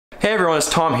Hey everyone, it's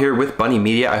Tom here with Bunny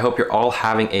Media. I hope you're all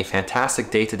having a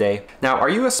fantastic day today. Now, are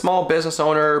you a small business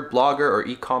owner, blogger, or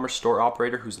e-commerce store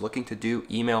operator who's looking to do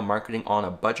email marketing on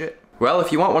a budget? Well,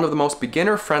 if you want one of the most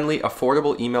beginner-friendly,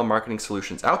 affordable email marketing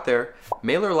solutions out there,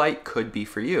 MailerLite could be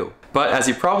for you. But as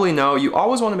you probably know, you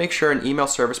always want to make sure an email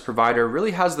service provider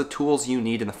really has the tools you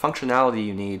need and the functionality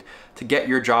you need to get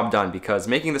your job done, because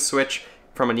making the switch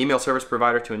from an email service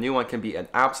provider to a new one can be an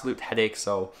absolute headache,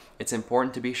 so it's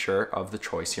important to be sure of the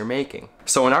choice you're making.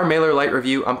 So in our MailerLite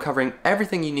review, I'm covering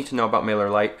everything you need to know about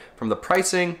MailerLite, from the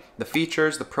pricing, the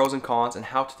features, the pros and cons, and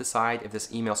how to decide if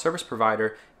this email service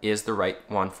provider is the right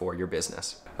one for your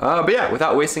business. But yeah,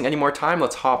 without wasting any more time,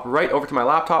 let's hop right over to my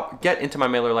laptop, get into my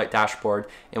MailerLite dashboard,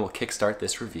 and we'll kickstart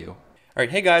this review. All right,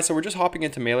 hey guys, so we're just hopping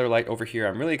into MailerLite over here.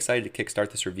 I'm really excited to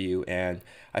kickstart this review, and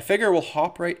I figure we'll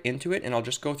hop right into it, and I'll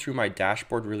just go through my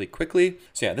dashboard really quickly.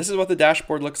 So yeah, this is what the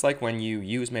dashboard looks like when you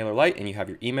use MailerLite and you have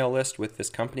your email list with this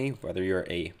company, whether you're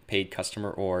a paid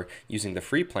customer or using the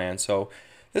free plan. So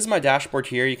this is my dashboard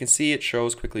here. You can see it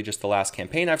shows quickly just the last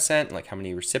campaign I've sent, like how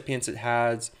many recipients it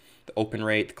has, the open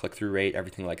rate, the click-through rate,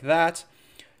 everything like that.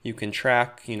 You can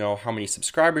track, how many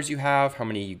subscribers you have, how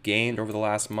many you gained over the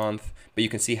last month, but you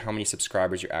can see how many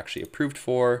subscribers you're actually approved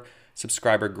for,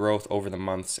 subscriber growth over the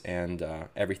months, and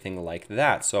everything like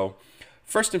that. So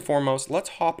first and foremost, let's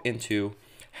hop into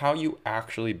how you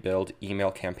actually build email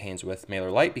campaigns with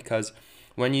MailerLite, because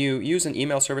when you use an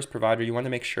email service provider, you want to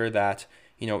make sure that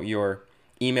your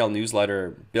email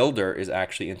newsletter builder is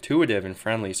actually intuitive and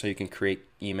friendly, so you can create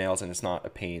emails and it's not a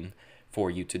pain for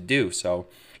you to do. So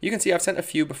you can see I've sent a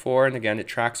few before, and again, it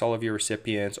tracks all of your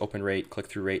recipients, open rate,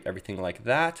 click-through rate, everything like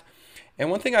that. And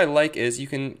one thing I like is you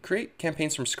can create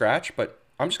campaigns from scratch, but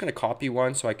I'm just going to copy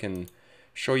one so I can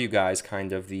show you guys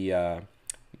kind of the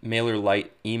MailerLite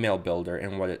email builder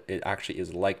and what it actually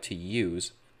is like to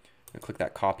use. Click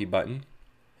that copy button.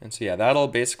 And so yeah, that'll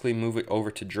basically move it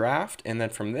over to draft, and then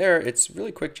from there, it's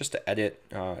really quick just to edit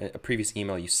a previous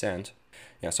email you sent.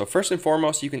 Yeah, so first and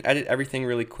foremost, you can edit everything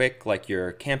really quick, like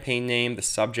your campaign name, the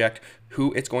subject,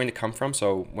 who it's going to come from.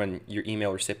 So when your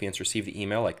email recipients receive the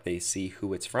email, like they see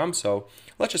who it's from. So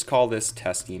let's just call this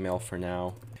test email for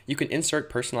now. You can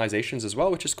insert personalizations as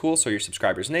well, which is cool. So your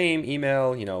subscriber's name,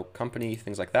 email, company,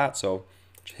 things like that. So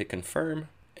just hit confirm,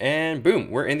 and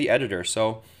boom, we're in the editor.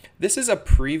 So this is a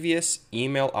previous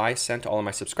email I sent to all of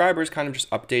my subscribers, kind of just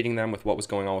updating them with what was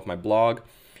going on with my blog.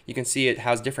 You can see it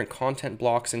has different content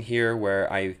blocks in here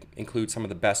where I include some of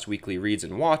the best weekly reads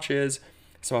and watches,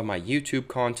 some of my YouTube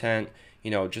content,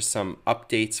 just some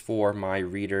updates for my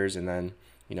readers, and then,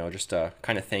 just a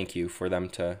kind of thank you for them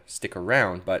to stick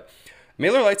around. But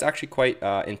MailerLite's actually quite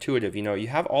intuitive. You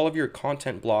have all of your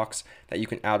content blocks that you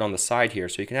can add on the side here.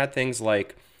 So you can add things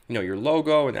like, your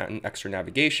logo and an extra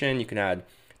navigation. You can add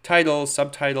titles,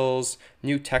 subtitles,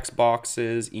 new text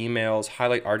boxes, emails,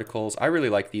 highlight articles. I really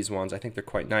like these ones. I think they're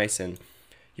quite nice, and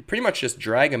you pretty much just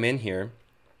drag them in here,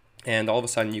 and all of a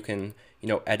sudden you can,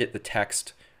 edit the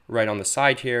text right on the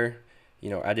side here.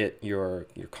 Edit your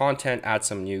content, add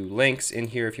some new links in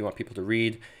here if you want people to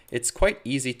read. It's quite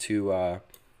easy to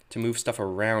move stuff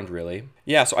around, really.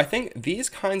 Yeah, so I think these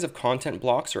kinds of content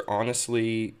blocks are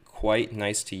honestly quite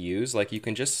nice to use. Like, you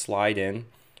can just slide in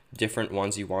different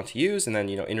ones you want to use, and then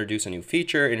introduce a new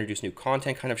feature, introduce new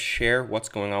content, kind of share what's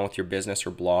going on with your business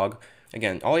or blog.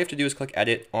 Again, all you have to do is click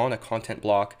edit on a content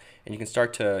block, and you can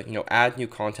start to add new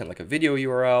content like a video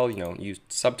URL, use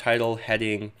subtitle,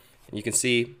 heading, and you can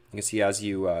see as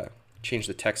you change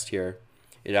the text here,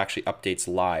 it actually updates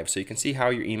live, so you can see how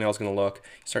your email is going to look.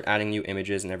 Start adding new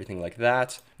images and everything like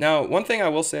that. Now, one thing I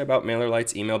will say about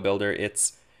MailerLite's email builder,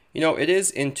 it's it is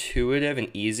intuitive and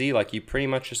easy. Like, you pretty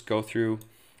much just go through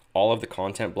all of the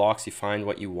content blocks, you find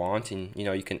what you want, and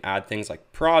you can add things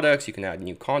like products, you can add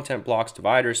new content blocks,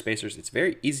 dividers, spacers. It's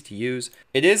very easy to use.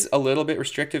 It is a little bit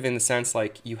restrictive in the sense,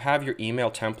 like, you have your email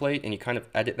template and you kind of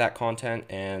edit that content,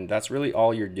 and that's really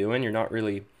all you're doing. You're not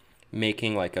really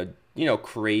making like a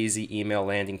crazy email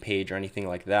landing page or anything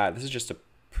like that. This is just a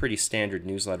pretty standard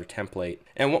newsletter template.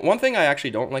 And one thing I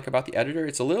actually don't like about the editor,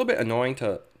 it's a little bit annoying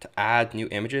to add new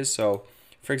images. So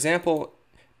for example,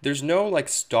 there's no like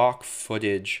stock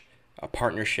footage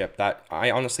partnership that I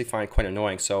honestly find quite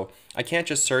annoying. So I can't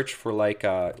just search for like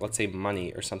let's say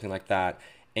money or something like that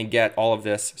and get all of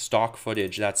this stock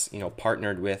footage that's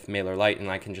partnered with MailerLite,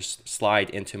 and I can just slide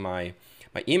into my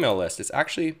email list. It's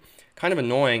actually kind of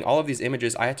annoying. All of these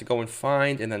images I had to go and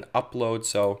find and then upload.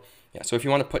 So yeah, so if you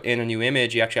want to put in a new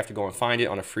image, you actually have to go and find it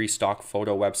on a free stock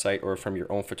photo website or from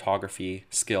your own photography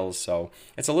skills. So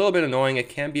it's a little bit annoying. It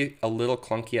can be a little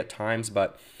clunky at times,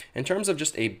 but in terms of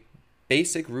just a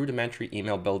basic rudimentary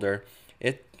email builder,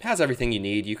 it has everything you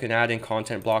need. You can add in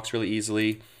content blocks really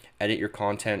easily, edit your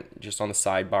content just on the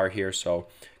sidebar here. So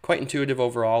quite intuitive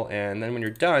overall. And then when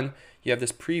you're done, you have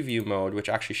this preview mode, which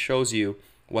actually shows you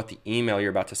what the email you're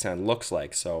about to send looks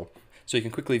like. So you can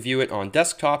quickly view it on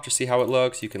desktop to see how it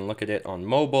looks. You can look at it on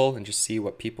mobile and just see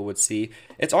what people would see.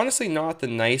 It's honestly not the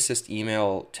nicest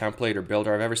email template or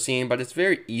builder I've ever seen, but it's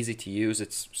very easy to use.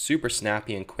 It's super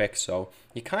snappy and quick, so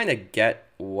you kind of get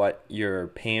what you're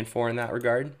paying for in that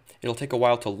regard. It'll take a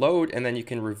while to load, and then you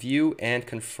can review and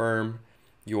confirm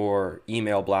your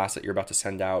email blast that you're about to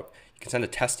send out. You can send a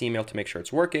test email to make sure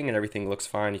it's working and everything looks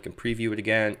fine. You can preview it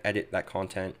again, edit that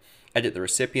content, edit the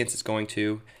recipients it's going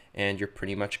to, and you're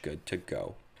pretty much good to go.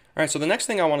 All right, so the next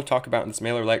thing I want to talk about in this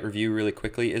MailerLite review really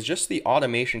quickly is just the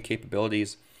automation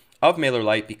capabilities of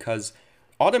MailerLite, because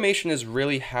automation is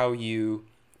really how you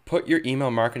put your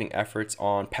email marketing efforts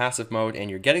on passive mode, and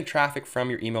you're getting traffic from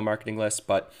your email marketing list,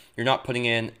 but you're not putting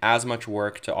in as much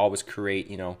work to always create,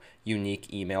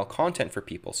 unique email content for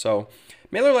people. So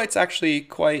MailerLite's actually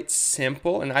quite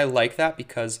simple, and I like that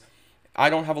because I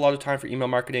don't have a lot of time for email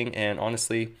marketing, and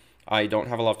honestly, I don't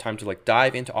have a lot of time to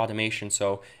dive into automation.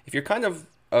 So if you're kind of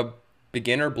a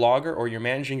beginner blogger, or you're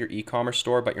managing your e-commerce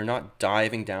store, but you're not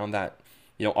diving down that,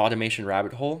 automation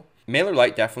rabbit hole,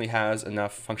 MailerLite definitely has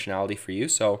enough functionality for you.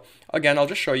 So again, I'll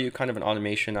just show you kind of an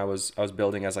automation I was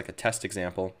building as a test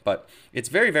example, but it's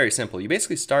very, very simple. You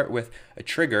basically start with a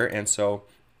trigger. And so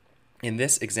in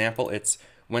this example, it's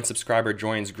when subscriber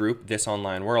joins group This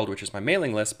Online World, which is my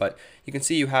mailing list, but you can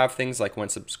see you have things like when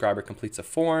subscriber completes a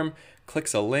form,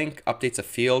 clicks a link, updates a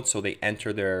field, so they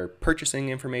enter their purchasing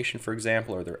information, for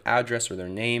example, or their address or their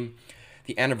name,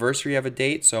 the anniversary of a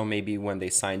date, so maybe when they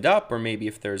signed up, or maybe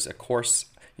if there's a course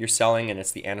you're selling and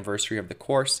it's the anniversary of the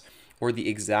course, or the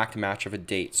exact match of a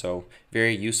date. So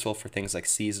very useful for things like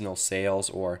seasonal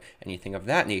sales or anything of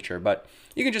that nature. But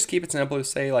you can just keep it simple to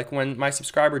say when my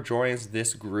subscriber joins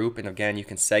this group, and again, you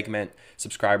can segment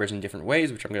subscribers in different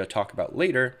ways, which I'm going to talk about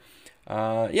later.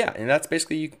 And that's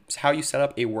basically how you set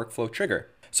up a workflow trigger.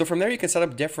 So from there, you can set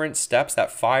up different steps that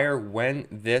fire when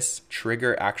this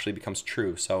trigger actually becomes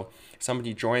true. So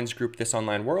somebody joins group This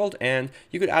Online World, and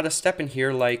you could add a step in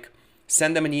here like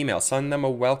send them an email, send them a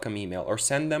welcome email, or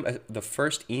send them the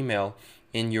first email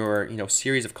in your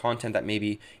series of content that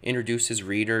maybe introduces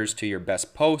readers to your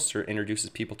best posts or introduces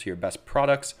people to your best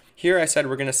products. Here I said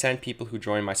we're going to send people who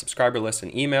join my subscriber list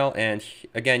an email, and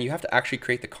again, you have to actually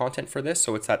create the content for this,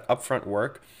 so it's that upfront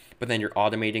work, but then you're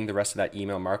automating the rest of that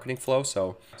email marketing flow.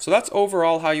 So that's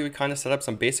overall how you would kind of set up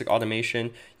some basic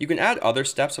automation. You can add other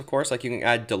steps, of course, like you can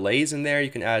add delays in there, you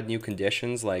can add new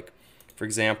conditions, like for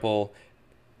example,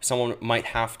 someone might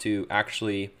have to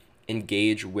actually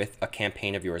engage with a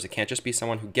campaign of yours. It can't just be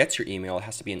someone who gets your email. It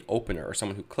has to be an opener, or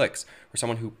someone who clicks, or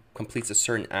someone who completes a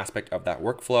certain aspect of that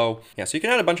workflow. Yeah, so you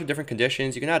can add a bunch of different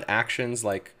conditions. You can add actions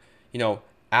like,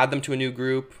 add them to a new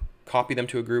group, copy them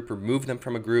to a group, remove them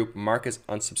from a group, mark as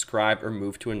unsubscribed, or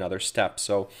move to another step.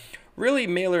 So really,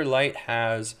 MailerLite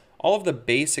has all of the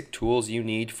basic tools you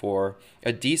need for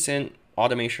a decent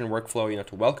automation workflow,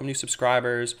 to welcome new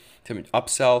subscribers, to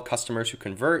upsell customers who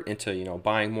convert into,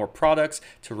 buying more products,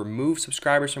 to remove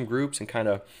subscribers from groups and kind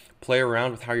of play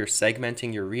around with how you're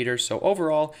segmenting your readers. So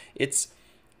overall, it's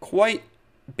quite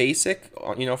basic,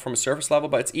 from a surface level,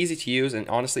 but it's easy to use. And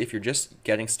honestly, if you're just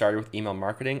getting started with email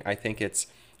marketing, I think it's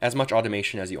as much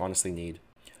automation as you honestly need.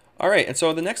 All right, and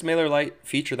so the next MailerLite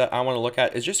feature that I want to look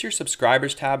at is just your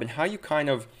subscribers tab, and how you kind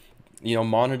of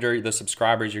monitor the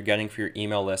subscribers you're getting for your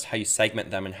email list, how you segment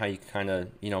them, and how you kind of,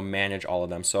 manage all of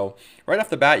them. So right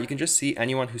off the bat, you can just see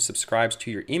anyone who subscribes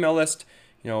to your email list,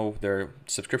 their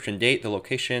subscription date, the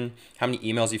location, how many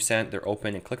emails you've sent, their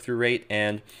open and click-through rate.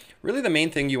 And really the main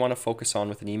thing you want to focus on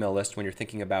with an email list when you're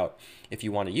thinking about if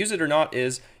you want to use it or not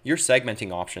is your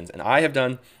segmenting options. And I have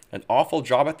done an awful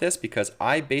job at this because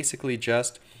I basically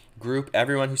just group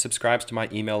everyone who subscribes to my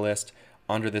email list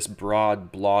under this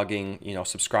broad blogging,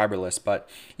 subscriber list. But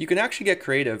you can actually get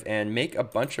creative and make a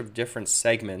bunch of different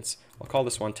segments. I'll call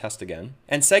this one test again.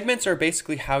 And segments are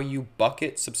basically how you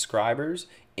bucket subscribers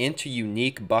into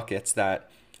unique buckets that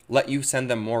let you send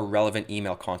them more relevant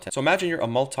email content. So imagine you're a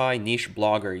multi-niche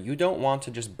blogger. You don't want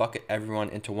to just bucket everyone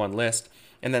into one list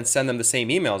and then send them the same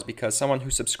emails, because someone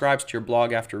who subscribes to your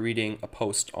blog after reading a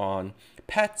post on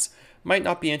pets might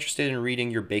not be interested in reading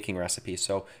your baking recipe.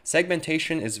 So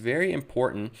segmentation is very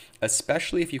important,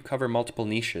 especially if you cover multiple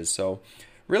niches. So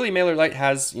really MailerLite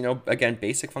has, again,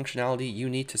 basic functionality. You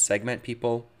need to segment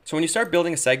people. So when you start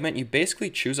building a segment, you basically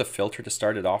choose a filter to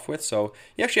start it off with. So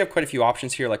you actually have quite a few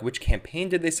options here, like which campaign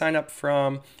did they sign up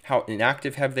from, how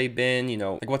inactive have they been,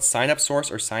 like what sign up source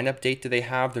or sign up date do they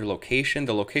have, their location.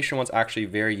 The location one's actually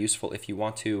very useful if you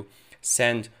want to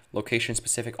send location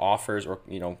specific offers or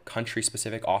country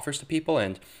specific offers to people,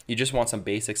 and you just want some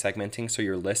basic segmenting so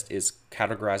your list is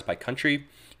categorized by country.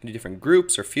 You can do different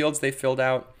groups or fields they filled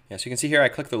out. Yeah, so you can see here I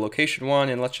click the location one,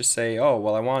 and let's just say, oh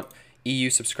well, I want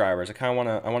EU subscribers. I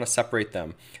want to separate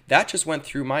them. That just went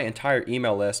through my entire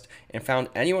email list and found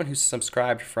anyone who's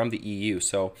subscribed from the EU.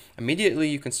 So immediately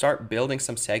you can start building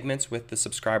some segments with the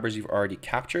subscribers you've already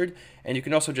captured, and you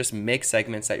can also just make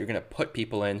segments that you're going to put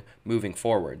people in moving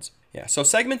forwards. Yeah, so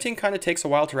segmenting kind of takes a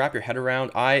while to wrap your head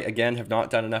around. I, again, have not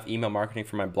done enough email marketing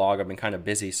for my blog. I've been kind of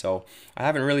busy, so I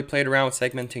haven't really played around with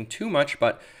segmenting too much.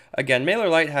 But again,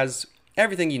 MailerLite has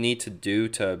everything you need to do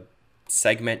to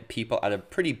segment people at a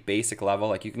pretty basic level.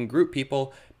 Like you can group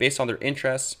people based on their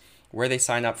interests, where they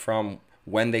sign up from,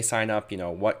 when they sign up,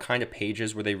 what kind of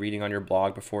pages were they reading on your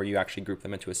blog before you actually group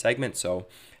them into a segment. So it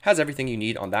has everything you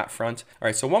need on that front. All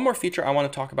right, so one more feature I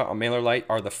want to talk about on MailerLite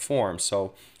are the forms.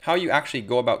 So how you actually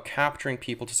go about capturing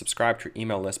people to subscribe to your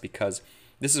email list, because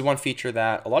this is one feature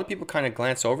that a lot of people kind of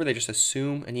glance over. They just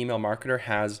assume an email marketer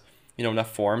has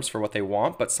enough forms for what they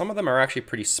want, but some of them are actually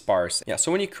pretty sparse. Yeah,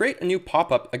 so when you create a new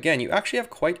pop-up, again, you actually have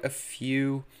quite a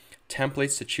few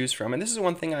templates to choose from. And this is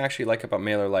one thing I actually like about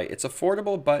MailerLite. It's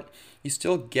affordable, but you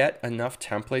still get enough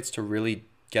templates to really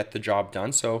get the job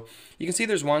done. So you can see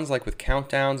there's ones like with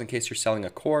countdowns in case you're selling a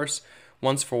course,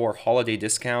 ones for holiday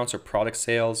discounts or product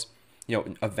sales,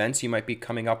 events you might be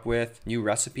coming up with, new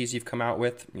recipes you've come out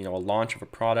with, a launch of a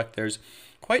product. There's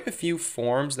quite a few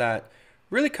forms that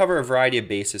really cover a variety of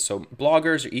bases. So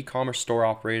bloggers or e-commerce store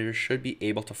operators should be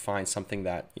able to find something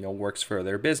that works for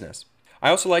their business. I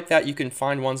also like that you can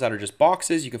find ones that are just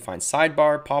boxes. You can find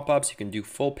sidebar pop-ups. You can do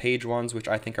full page ones, which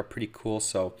I think are pretty cool.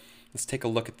 So let's take a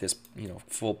look at this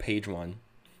full page one.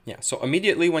 Yeah, so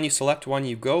immediately when you select one,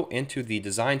 you go into the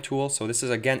design tool. So this is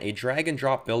again a drag and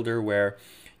drop builder where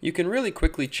you can really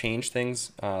quickly change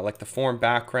things like the form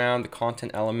background, the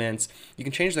content elements. You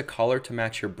can change the color to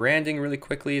match your branding really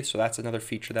quickly. So that's another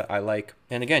feature that I like.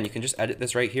 And again, you can just edit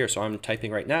this right here. So I'm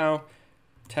typing right now,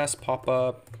 test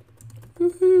pop-up.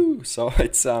 Woohoo! So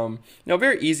it's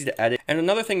very easy to edit. And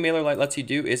another thing MailerLite lets you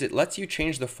do is it lets you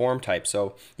change the form type.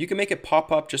 So you can make it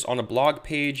pop up just on a blog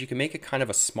page. You can make it kind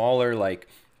of a smaller, like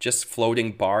just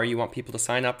floating bar you want people to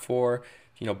sign up for.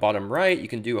 Bottom right, you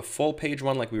can do a full page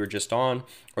one like we were just on,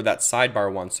 or that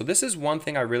sidebar one. So this is one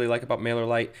thing I really like about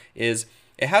MailerLite is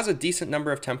it has a decent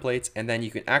number of templates, and then you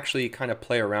can actually kind of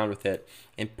play around with it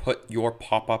and put your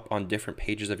pop-up on different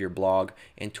pages of your blog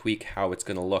and tweak how it's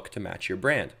going to look to match your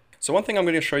brand. So one thing I'm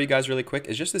going to show you guys really quick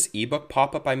is just this ebook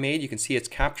pop-up I made. You can see it's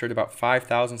captured about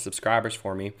 5,000 subscribers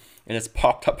for me, and it's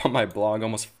popped up on my blog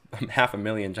almost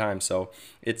 500,000 times. So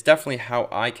it's definitely how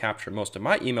I capture most of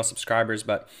my email subscribers,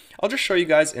 but I'll just show you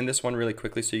guys in this one really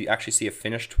quickly so you actually see a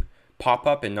finished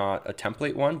pop-up and not a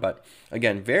template one. But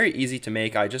again, very easy to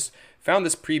make. I just found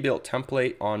this pre-built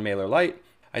template on MailerLite.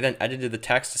 I then edited the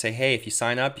text to say, hey, if you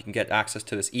sign up, you can get access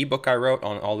to this ebook I wrote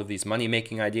on all of these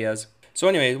money-making ideas. So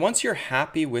anyway, once you're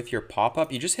happy with your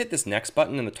pop-up, you just hit this next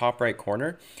button in the top right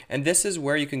corner, and this is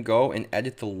where you can go and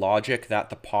edit the logic that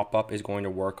the pop-up is going to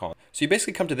work on. So you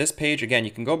basically come to this page. Again,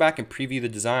 you can go back and preview the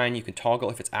design. You can toggle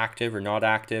if it's active or not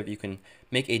active. You can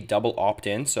make a double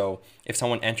opt-in. So if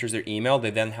someone enters their email,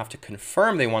 they then have to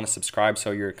confirm they want to subscribe.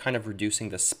 So you're kind of reducing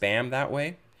the spam that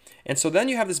way. And so then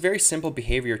you have this very simple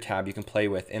behavior tab you can play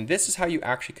with. And this is how you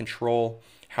actually control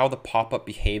how the pop-up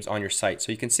behaves on your site. So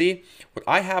you can see what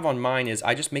I have on mine is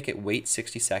I just make it wait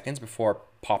 60 seconds before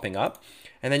popping up.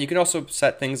 And then you can also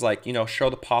set things like, show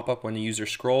the pop-up when the user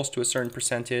scrolls to a certain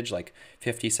percentage, like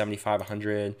 50, 75,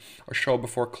 100, or show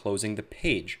before closing the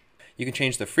page. You can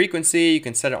change the frequency, you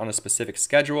can set it on a specific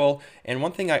schedule. And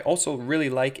one thing I also really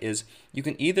like is you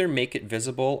can either make it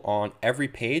visible on every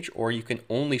page, or you can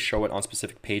only show it on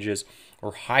specific pages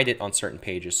or hide it on certain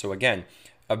pages. So again,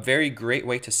 a very great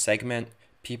way to segment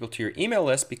people to your email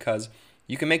list, because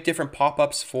you can make different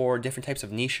pop-ups for different types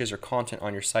of niches or content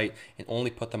on your site and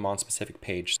only put them on specific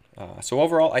pages. So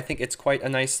overall, I think it's quite a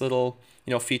nice little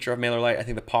feature of MailerLite. I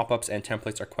think the pop-ups and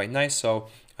templates are quite nice, so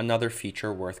another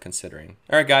feature worth considering.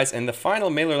 All right, guys, and the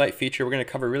final MailerLite feature we're going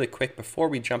to cover really quick before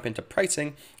we jump into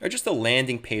pricing are just the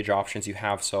landing page options you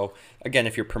have. So again,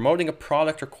 if you're promoting a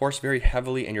product or course very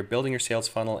heavily and you're building your sales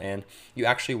funnel and you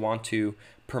actually want to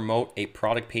promote a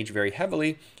product page very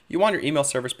heavily, you want your email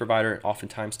service provider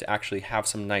oftentimes to actually have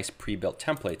some nice pre-built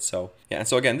templates. So yeah, and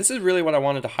so again, this is really what I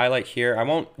wanted to highlight here. I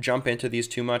won't jump into these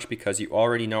too much because you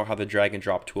already know how the drag and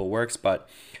drop tool works, but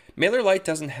MailerLite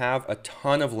doesn't have a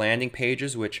ton of landing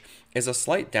pages, which is a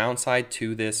slight downside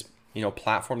to this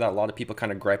platform that a lot of people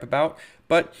kind of gripe about,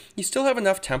 but you still have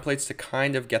enough templates to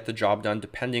kind of get the job done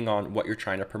depending on what you're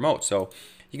trying to promote. So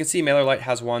you can see MailerLite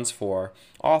has ones for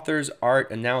authors,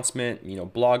 art, announcement,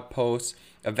 blog posts,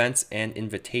 events and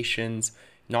invitations,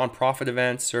 nonprofit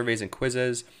events, surveys and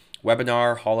quizzes,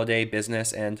 webinar, holiday,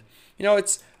 business, and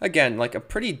it's again like a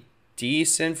pretty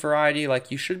decent variety.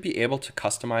 Like you should be able to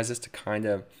customize this to kind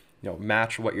of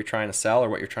match what you're trying to sell or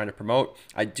what you're trying to promote.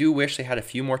 I do wish they had a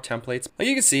few more templates. But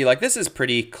you can see like this is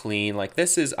pretty clean. Like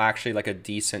this is actually like a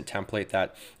decent template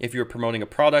that if you're promoting a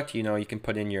product, you can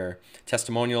put in your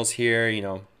testimonials here,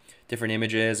 different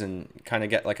images and kind of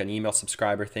get like an email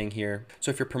subscriber thing here. So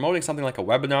if you're promoting something like a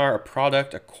webinar, a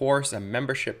product, a course, a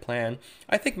membership plan,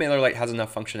 I think MailerLite has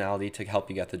enough functionality to help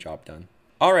you get the job done.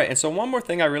 All right, and so one more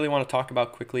thing I really want to talk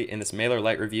about quickly in this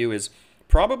MailerLite review is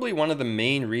probably one of the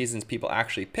main reasons people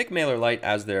actually pick MailerLite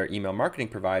as their email marketing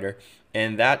provider,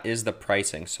 and that is the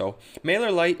pricing. So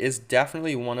MailerLite is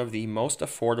definitely one of the most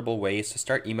affordable ways to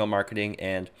start email marketing,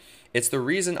 and it's the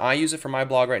reason I use it for my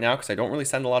blog right now because I don't really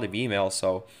send a lot of emails,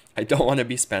 so I don't want to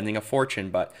be spending a fortune.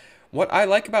 But what I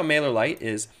like about MailerLite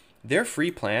is their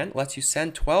free plan lets you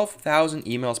send 12,000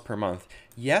 emails per month.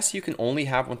 Yes, you can only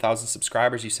have 1,000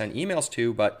 subscribers you send emails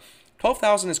to, but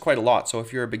 12,000 is quite a lot. So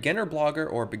if you're a beginner blogger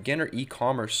or a beginner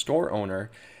e-commerce store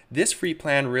owner, this free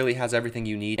plan really has everything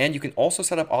you need. And you can also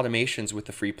set up automations with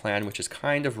the free plan, which is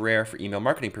kind of rare for email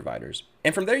marketing providers.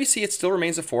 And from there, you see it still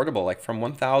remains affordable. Like from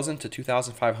 1,000 to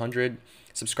 2,500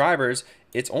 subscribers,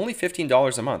 it's only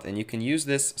 $15 a month. And you can use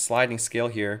this sliding scale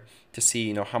here to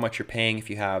see, how much you're paying if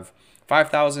you have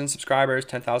 5,000 subscribers,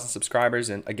 10,000 subscribers,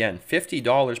 and again,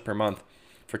 $50 per month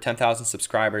for 10,000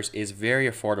 subscribers is very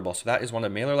affordable. So that is one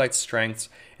of MailerLite's strengths,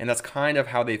 and that's kind of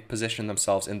how they've positioned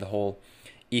themselves in the whole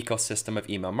ecosystem of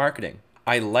email marketing.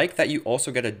 I like that you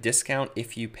also get a discount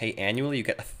if you pay annually. You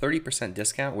get a 30%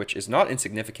 discount, which is not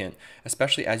insignificant,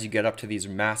 especially as you get up to these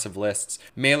massive lists.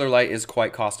 MailerLite is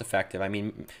quite cost effective. I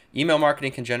mean, email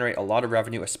marketing can generate a lot of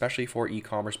revenue, especially for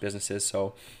e-commerce businesses.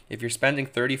 So if you're spending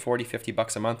 30, 40, 50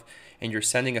 bucks a month and you're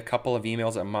sending a couple of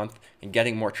emails a month and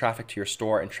getting more traffic to your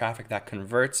store and traffic that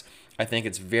converts, I think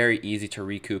it's very easy to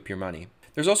recoup your money.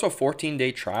 There's also a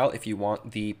 14-day trial if you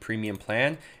want the premium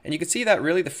plan. And you can see that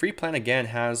really the free plan again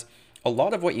has a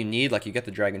lot of what you need. Like you get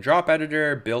the drag and drop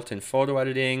editor, built-in photo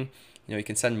editing, you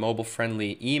can send mobile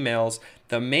friendly emails.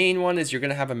 The main one is you're going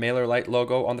to have a MailerLite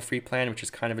logo on the free plan, which is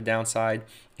kind of a downside,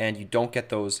 and you don't get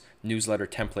those newsletter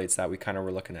templates that we kind of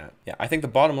were looking at. Yeah, I think the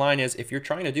bottom line is if you're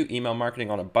trying to do email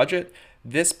marketing on a budget,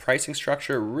 this pricing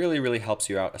structure really helps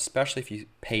you out, especially if you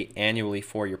pay annually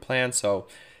for your plan. So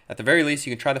at the very least,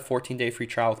 you can try the 14-day free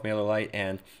trial with MailerLite,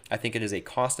 and I think it is a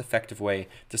cost-effective way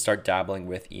to start dabbling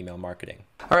with email marketing.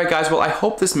 All right, guys, well, I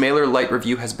hope this MailerLite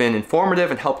review has been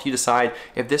informative and helped you decide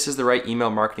if this is the right email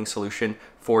marketing solution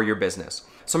for your business.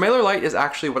 So MailerLite is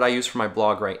actually what I use for my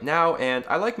blog right now, and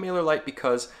I like MailerLite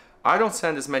because I don't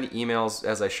send as many emails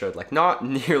as I should, like not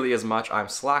nearly as much. I'm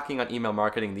slacking on email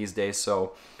marketing these days,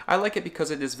 so I like it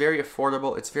because it is very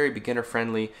affordable, it's very beginner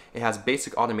friendly, it has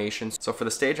basic automations. So for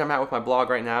the stage I'm at with my blog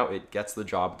right now, it gets the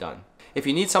job done. If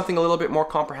you need something a little bit more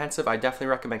comprehensive, I definitely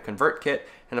recommend ConvertKit.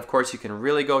 And of course, you can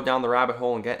really go down the rabbit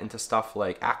hole and get into stuff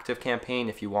like ActiveCampaign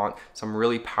if you want some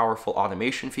really powerful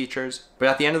automation features. But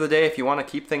at the end of the day, if you want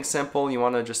to keep things simple, you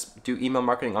want to just do email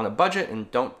marketing on a budget and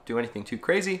don't do anything too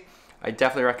crazy, I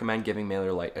definitely recommend giving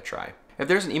MailerLite a try. If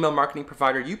there's an email marketing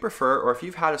provider you prefer, or if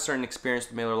you've had a certain experience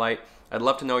with MailerLite, I'd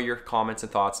love to know your comments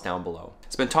and thoughts down below.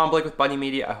 It's been Tom Blake with Bunny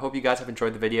Media. I hope you guys have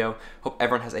enjoyed the video. Hope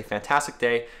everyone has a fantastic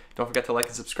day. Don't forget to like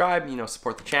and subscribe,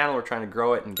 support the channel. We're trying to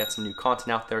grow it and get some new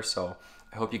content out there, so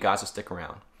I hope you guys will stick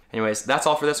around. Anyways, that's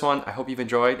all for this one. I hope you've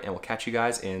enjoyed, and we'll catch you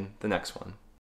guys in the next one.